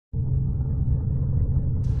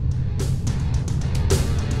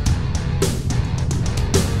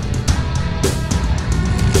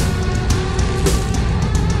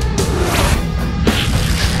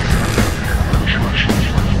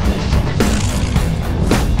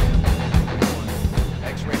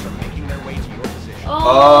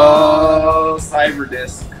cyber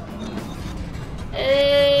disc.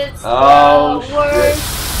 It's Oh, the worst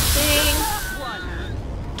thing.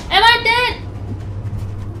 Am I dead?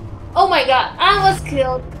 Oh my god, I was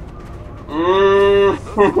killed.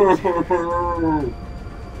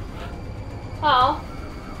 Oh.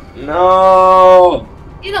 No.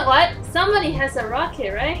 You know what? Somebody has a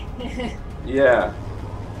rocket, right? Yeah.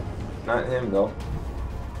 Not him though.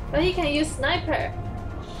 But he can use sniper.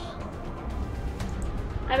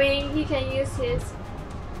 I mean, he can use his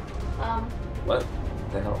What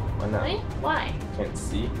the hell? Why not? Why? Why? Can't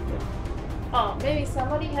see. Oh, maybe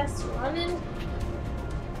somebody has to run in.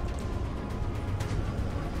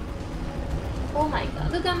 Oh my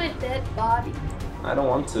god, look at my dead body. I don't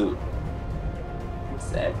want to. I'm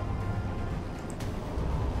sad.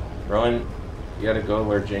 Rowan, you gotta go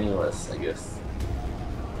where Jenny was, I guess.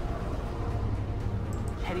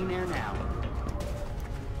 Heading there now.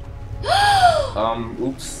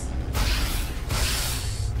 Oops.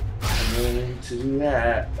 I didn't do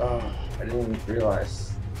that. Oh, I didn't even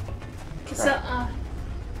realize. So,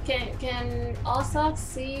 can Ullsokk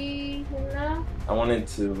see him now? I wanted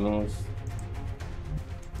to move.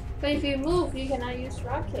 But if you move, you cannot use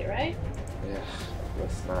rocket, right? Yeah, I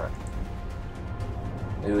guess not.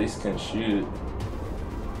 At least can shoot.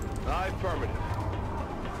 Affirmative.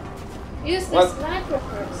 Use the What? sniper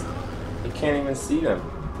first. You can't even see them.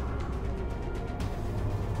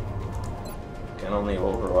 Can only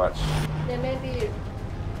Overwatch. Then maybe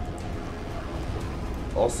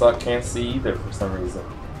Ullsokk can't see either for some reason.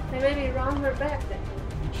 maybe round her back then.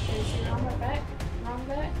 Can she round her back? Round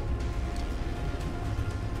back?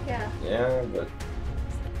 Yeah. Yeah, but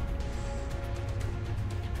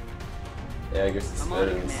yeah, I guess it's I'm on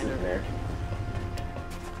better it, than Commander. sitting there.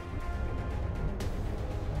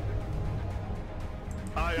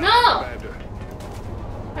 Aye, No! aye, Commander.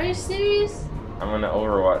 Are you serious? I'm gonna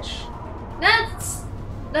Overwatch. That's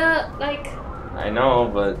the like. I know,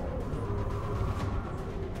 but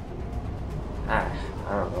I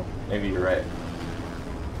don't know. Maybe you're right.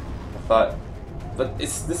 I thought, but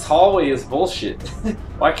this hallway is bullshit.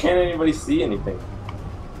 Why can't anybody see anything?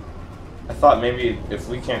 I thought maybe if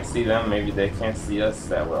we can't see them, maybe they can't see us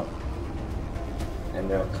that well, and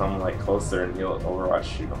they'll come like closer and you'll Overwatch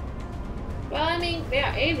shoot them. Well, I mean, they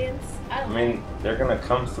are aliens. I I don't. mean, they're gonna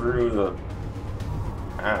come through the.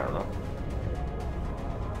 I don't know.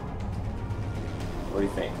 What do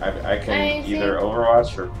you think? I can either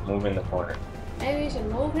Overwatch or move in the corner. Maybe we should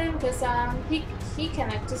move him because he can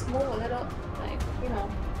like just move a little, like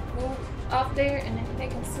move up there and then they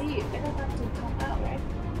can see you. They don't have to come out, right?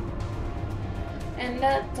 And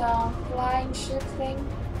that flying ship thing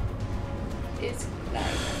is like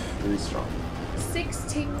Really strong.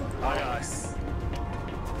 16 Aye, aye. likes.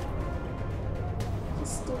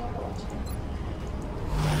 Just do Overwatch.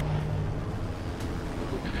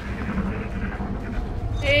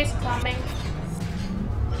 He's coming.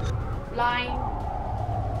 Line.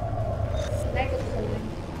 Negative.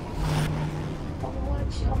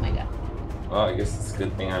 Overwatch. Oh my god. Well, I guess it's a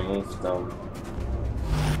good thing I moved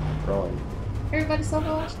Rowan. Everybody's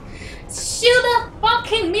Overwatch. Shoot a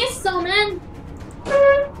fucking missile, man!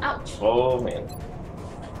 Ouch. Oh man.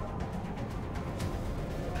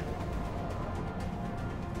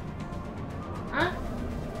 Huh?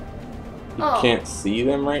 You Oh. can't see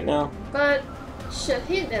them right now? But should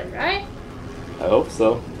hit them, right? I hope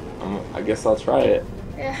so. I guess I'll try it.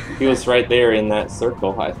 Yeah. He was right there in that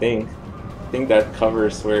circle, I think. I think that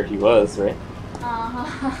covers where he was, right?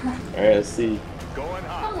 Alright, let's see. Going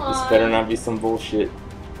hot. Come on. This better not be some bullshit.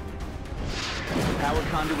 The power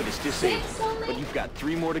conduit is disabled, 6 only? but you've got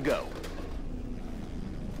 3 more to go.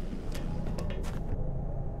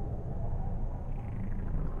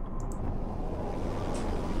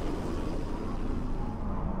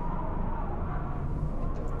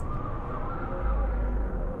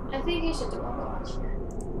 I think you should do Overwatch.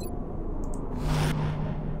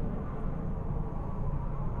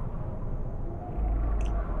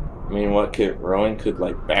 I mean, what could Rowan could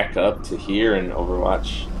like back up to here and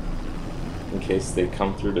Overwatch in case they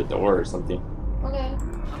come through the door or something. Okay.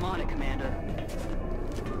 I'm on it, Commander.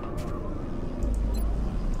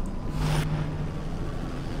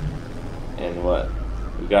 And what?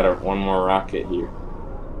 We got one more rocket here.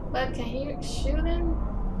 But can you shoot him?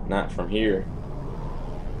 Not from here.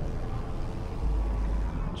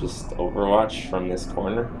 Just Overwatch from this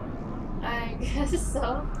corner. I guess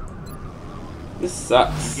so. This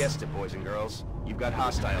sucks. You guessed it, boys and girls. You've got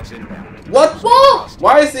hostiles inbound. What? Whoa!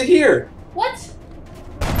 Why is it here? What?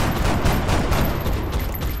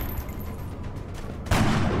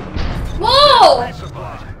 Whoa!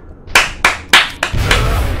 Supply.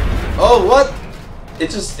 Oh, what? It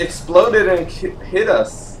just exploded and hit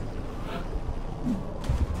us.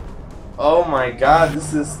 Oh my god,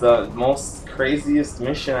 this is the most craziest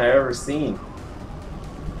mission I've ever seen.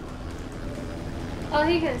 Oh,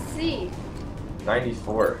 he can see.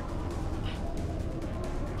 94.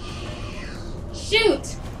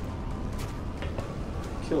 Shoot!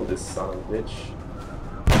 Kill this son of a bitch.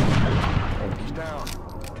 He's down.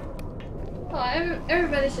 Oh,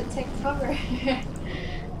 everybody should take cover.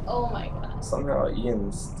 Oh my god. Somehow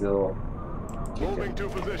Ian's still Moving kicking. to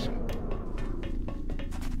position.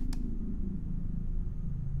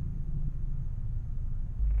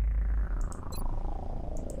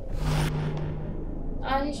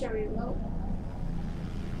 Oh, he should reload.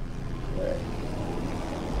 Right.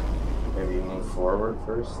 Maybe move forward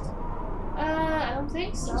first. I don't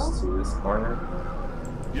think so. Just to this corner.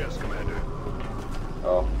 Yes, Commander.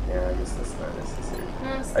 Oh, yeah, I guess that's not necessary.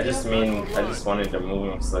 No, I just still- mean, I just wanted to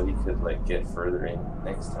move him so he could like get further in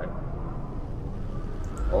next time.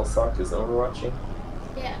 Ullsokk is overwatching.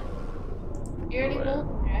 Yeah. You already Oh, yeah.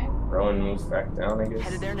 moved, right? Rowan moves back down, I guess.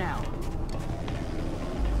 Headed there now.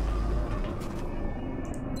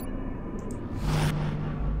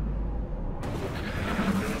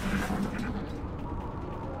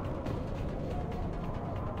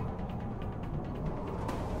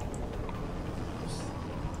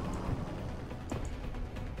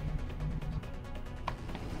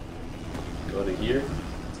 Go to here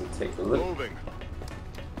to take a look. Moving.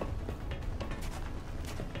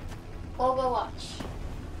 Overwatch.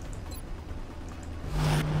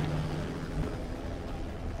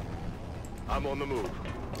 I'm on the move.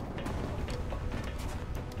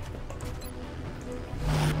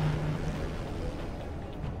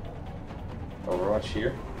 Overwatch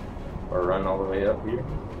here, or run all the way up here.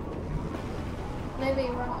 Maybe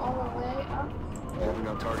run all the way up. Moving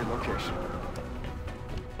on target location.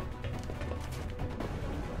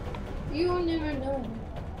 You never know.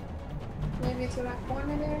 Maybe to that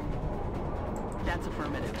corner there. That's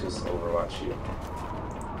affirmative. Just Overwatch you.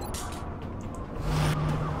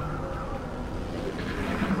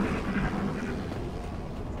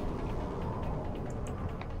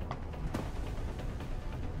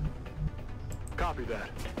 Copy that.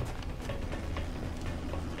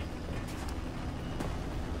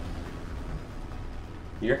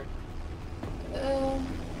 Here.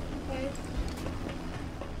 Okay.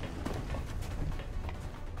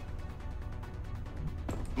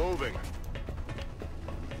 Moving.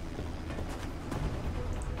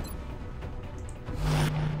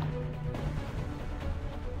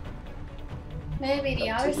 Maybe the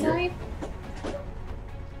Up to other here. side?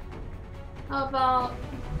 How about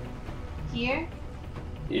here?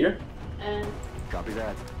 Here. And Copy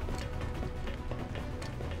that.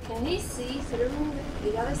 can he see through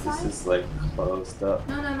the other This side? is like closed up.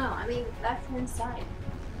 No. I mean left hand side.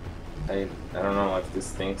 I don't know if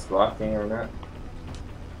this thing's blocking or not.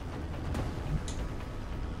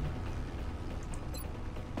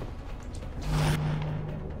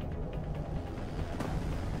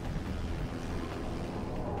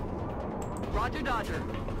 Roger, Dodger.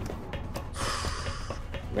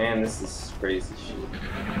 Man, this is crazy shit.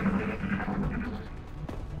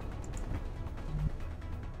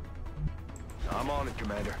 I'm on it,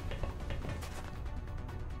 Commander.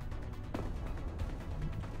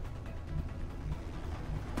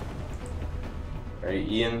 Alright,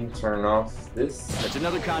 Ian, turn off this. That's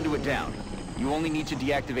another conduit down. You only need to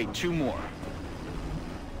deactivate 2 more.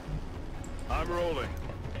 I'm rolling.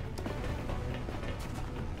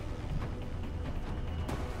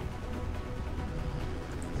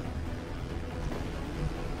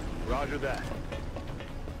 Roger that.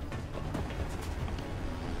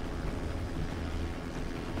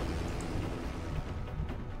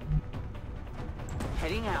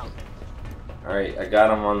 Heading out. Alright, I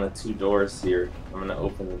got him on the 2 doors here. I'm gonna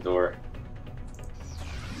open the door.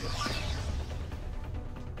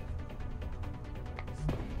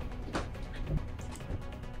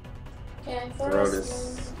 Okay, Throw first,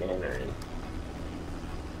 this scanner in.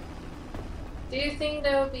 do you think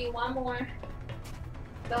there will be one more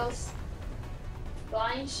those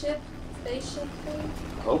flying ship, spaceship thing?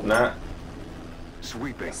 Hope not. A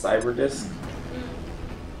Sweeping. cyber disc?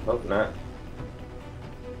 Hope not.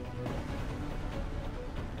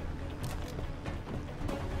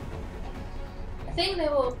 I think they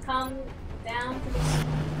will come down pretty soon.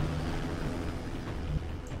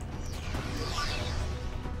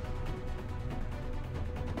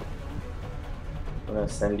 I'm gonna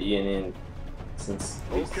send Ian in since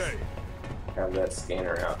we Okay. have that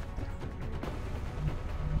scanner out.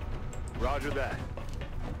 Roger that.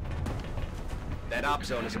 That op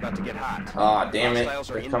zone is about to get hot. Ah, damn it. Hostiles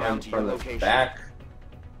are They're inbound coming to your from the location. back.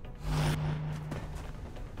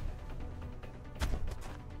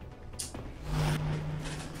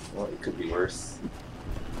 worse.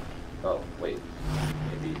 Oh, wait.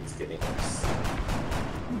 Maybe it's getting worse.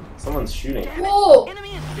 Someone's shooting. Whoa! Enemy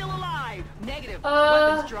is still alive. Negative.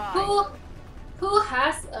 Weapons dry. Who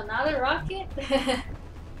has another rocket?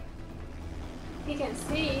 He can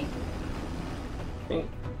see. I think.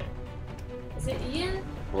 Is it Ian?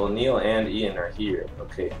 Well, Neil and Ian are here.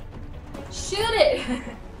 Okay. Shoot it!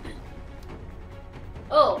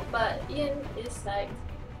 Oh, but Ian is like.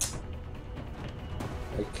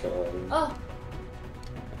 I can. Oh.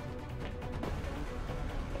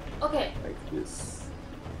 Okay. Like this.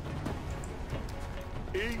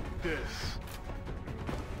 Eat this.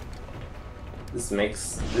 This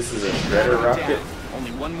is a shredder rocket,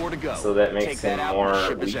 Only one more to go. so that makes Take that him out, more the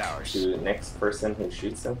ship is weak ours. to the next person who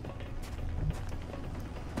shoots him.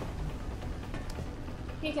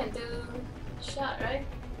 He can do shot, right?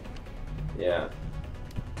 Yeah,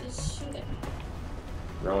 Just shoot it.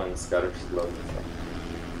 Rowan's got to reload.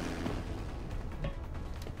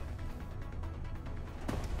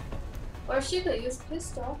 Or she could use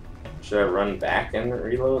pistol. Should I run back and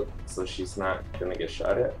reload so she's not gonna get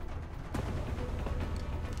shot at?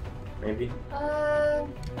 Maybe. Or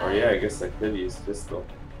yeah, I guess I could use pistol.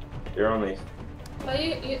 You're only. But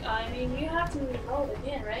I mean, you have to reload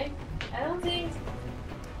again, right? I don't think.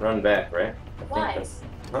 Run back, right? I Why? think that's.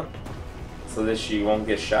 Huh? So that she won't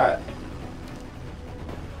get shot.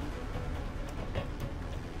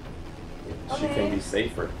 She Okay. can be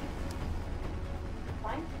safer.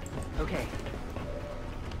 Fine. Okay.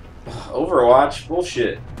 Overwatch?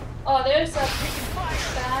 Bullshit. Oh, there's a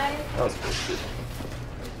guy. That was bullshit.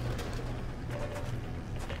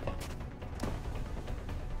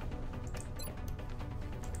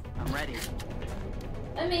 I'm ready.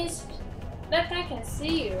 That means that guy can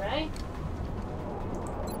see you, right?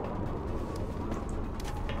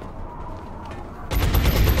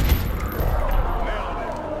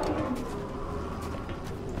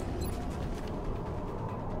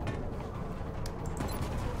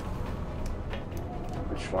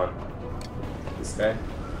 Which one? This guy?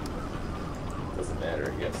 Doesn't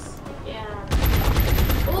matter, I guess. Yeah.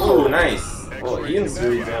 Oh, nice! Well, X-ray Ian's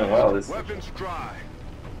really commander. doing well this. Weapons dry.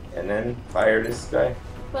 And then fire this guy.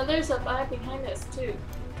 But there's a guy behind us too.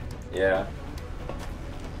 Yeah.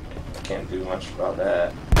 I can't do much about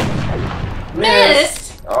that.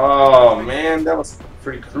 Missed! Oh man, that was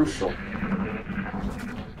pretty crucial.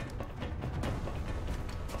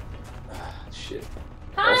 Ah, shit.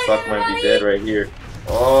 Hi, Ullsokk might be everybody! dead right here.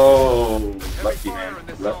 Oh, lucky man,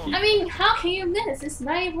 lucky. I mean, how can you miss? It's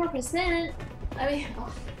 94%. I mean,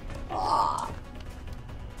 oh.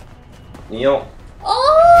 Neil.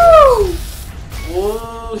 Oh!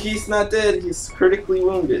 Whoa, he's not dead. He's critically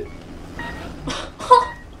wounded.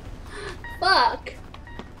 Fuck.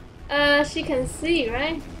 She can see,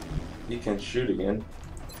 right? He can shoot again.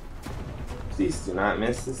 Please do not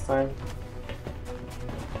miss this time.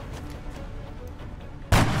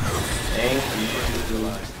 Thank you.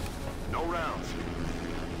 No rounds.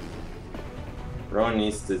 Rowan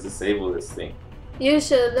needs to disable this thing. You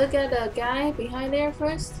should look at the guy behind there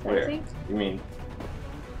first, I Where? think. You mean,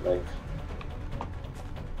 like,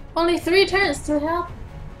 Only 3 turns to help.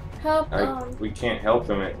 we can't help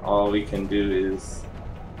him. All we can do is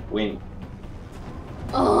win.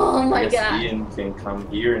 Oh my I guess god. Ian can come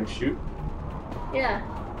here and shoot. Yeah.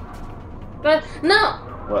 But no!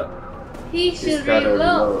 What? He He's should gotta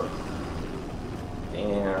reload.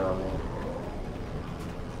 Damn.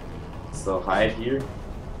 So hide here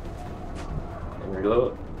and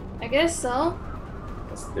reload. I guess so.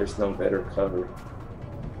 There's no better cover.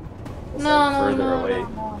 It's No, like no, further no, away.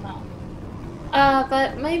 no.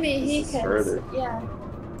 But maybe he This is can. further. Yeah.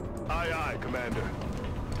 Aye, aye, Commander.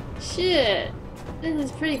 Shit. This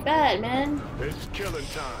is pretty bad, man. It's killing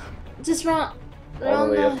time. Just run. All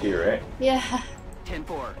the way up here, right? Yeah.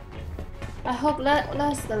 10-4. I hope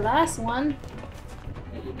that's the last one.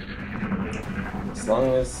 As long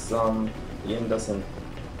as Ian doesn't.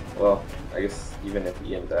 Well, I guess even if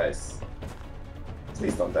Ian dies,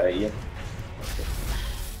 please don't die, Ian.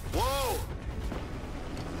 Whoa!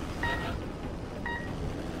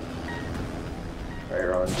 Alright,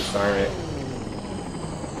 Rowan, disarm it.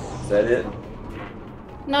 Is that it?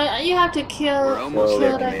 No, you have to kill. We're almost Kill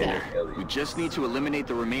there, the that Commander. guy. We just need to eliminate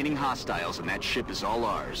the remaining hostiles, and that ship is all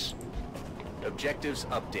ours. Objectives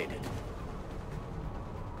updated.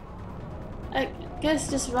 I guess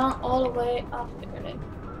just run all the way up there. Like,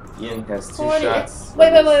 Ian has 2 40. shots.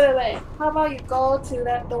 Wait. How about you go to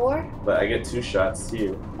that door? But I get 2 shots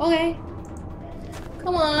here. Okay.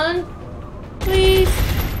 Come on. Please.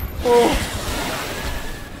 Oh.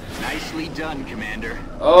 Nicely done, Commander.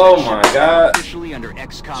 Oh That my ship is now god. officially under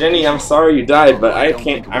XCOM Jenny, I'm control. sorry you died, but Although I don't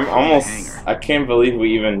can't. think it will I'm go in the almost. hangar. I can't believe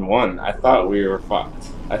we even won. I thought we were fucked.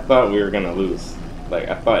 I thought we were gonna lose. Like,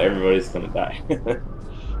 I thought everybody's gonna die.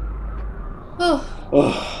 Oh,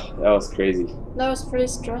 Oh, that was crazy. that was pretty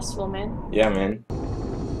stressful, man. Yeah, man.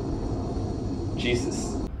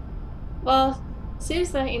 Jesus. Well,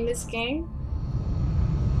 seems like in this game,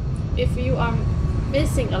 if you are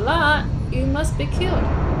missing a lot, you must be killed.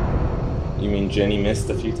 You mean Jenny missed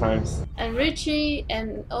a few times? And Richie,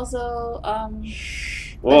 and also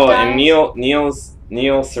Well, guy- and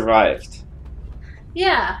Neil survived.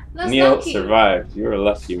 yeah, that's Neil lucky. survived. You were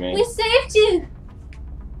lucky, man. We saved you.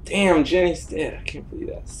 Damn, Jenny's dead. I can't believe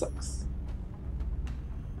that. Sucks.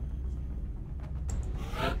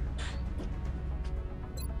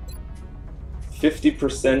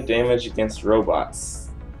 %50 damage against robots.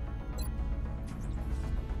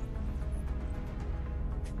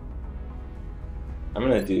 I'm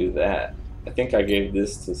gonna do that. I think I gave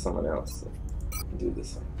this to someone else. So I'll do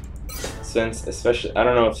this one. Since, especially, I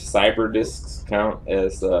don't know if cyber discs count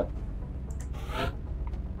as a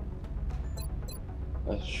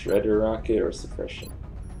shredder rocket or suppression.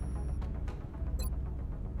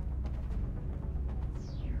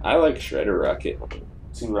 I like shredder rocket.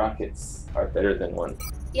 2 rockets are better than 1.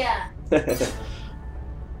 Yeah, We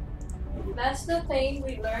that's the thing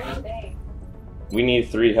we learned today. need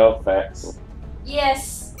 3 health packs.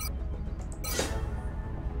 Yes.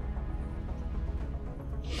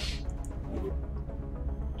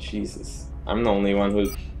 Jesus. I'm the only one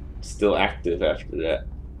who's still active after that.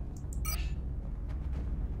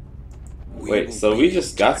 Wait, so we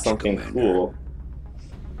just got something cool.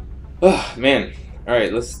 Oh, man.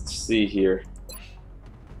 Alright, let's see here.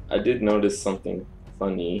 I did notice something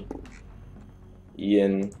funny.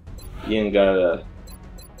 Ian got a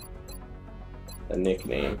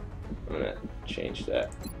nickname. I'm gonna change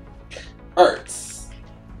that. Arts.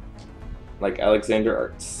 Like Alexander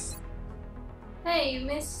Arts. Hey, you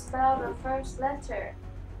misspelled the first letter.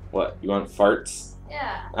 What, you want farts?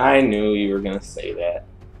 Yeah. I knew you were gonna say that.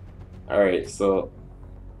 Alright, so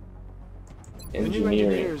The new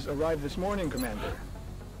engineering. engineers arrived this morning, Commander.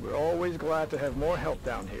 We're always glad to have more help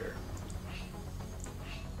down here.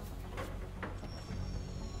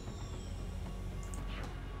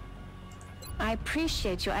 I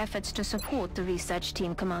appreciate your efforts to support the research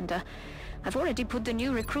team, Commander. I've already put the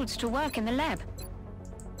new recruits to work in the lab.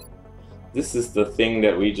 This is the thing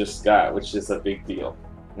that we just got, which is a big deal.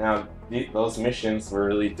 Now, those missions were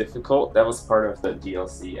really difficult. That was part of the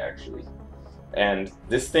DLC, actually. And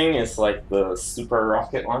this thing is like the super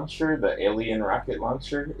rocket launcher, the alien rocket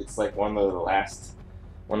launcher. It's like one of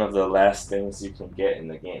the last things you can get in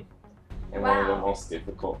the game, and one of the Wow. most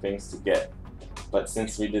difficult things to get. But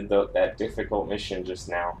since we did that difficult mission just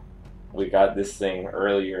now, we got this thing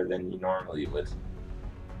earlier than you normally would.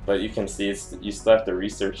 But you can see you still have to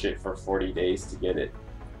research it for 40 days to get it.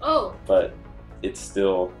 Oh. But it's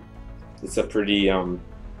a pretty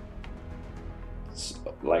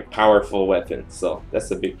like powerful weapon, so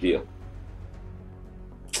that's a big deal.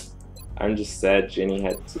 I'm just sad Jenny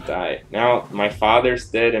had to die. Now my father's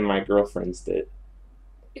dead and my girlfriend's dead.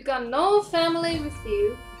 You got no family with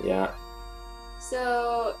you, Yeah.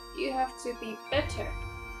 so you have to be better.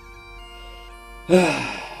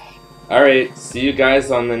 Alright, see you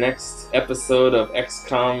guys on the next episode of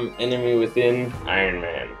XCOM Enemy Within Iron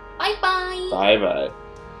Man. Bye bye. Bye bye.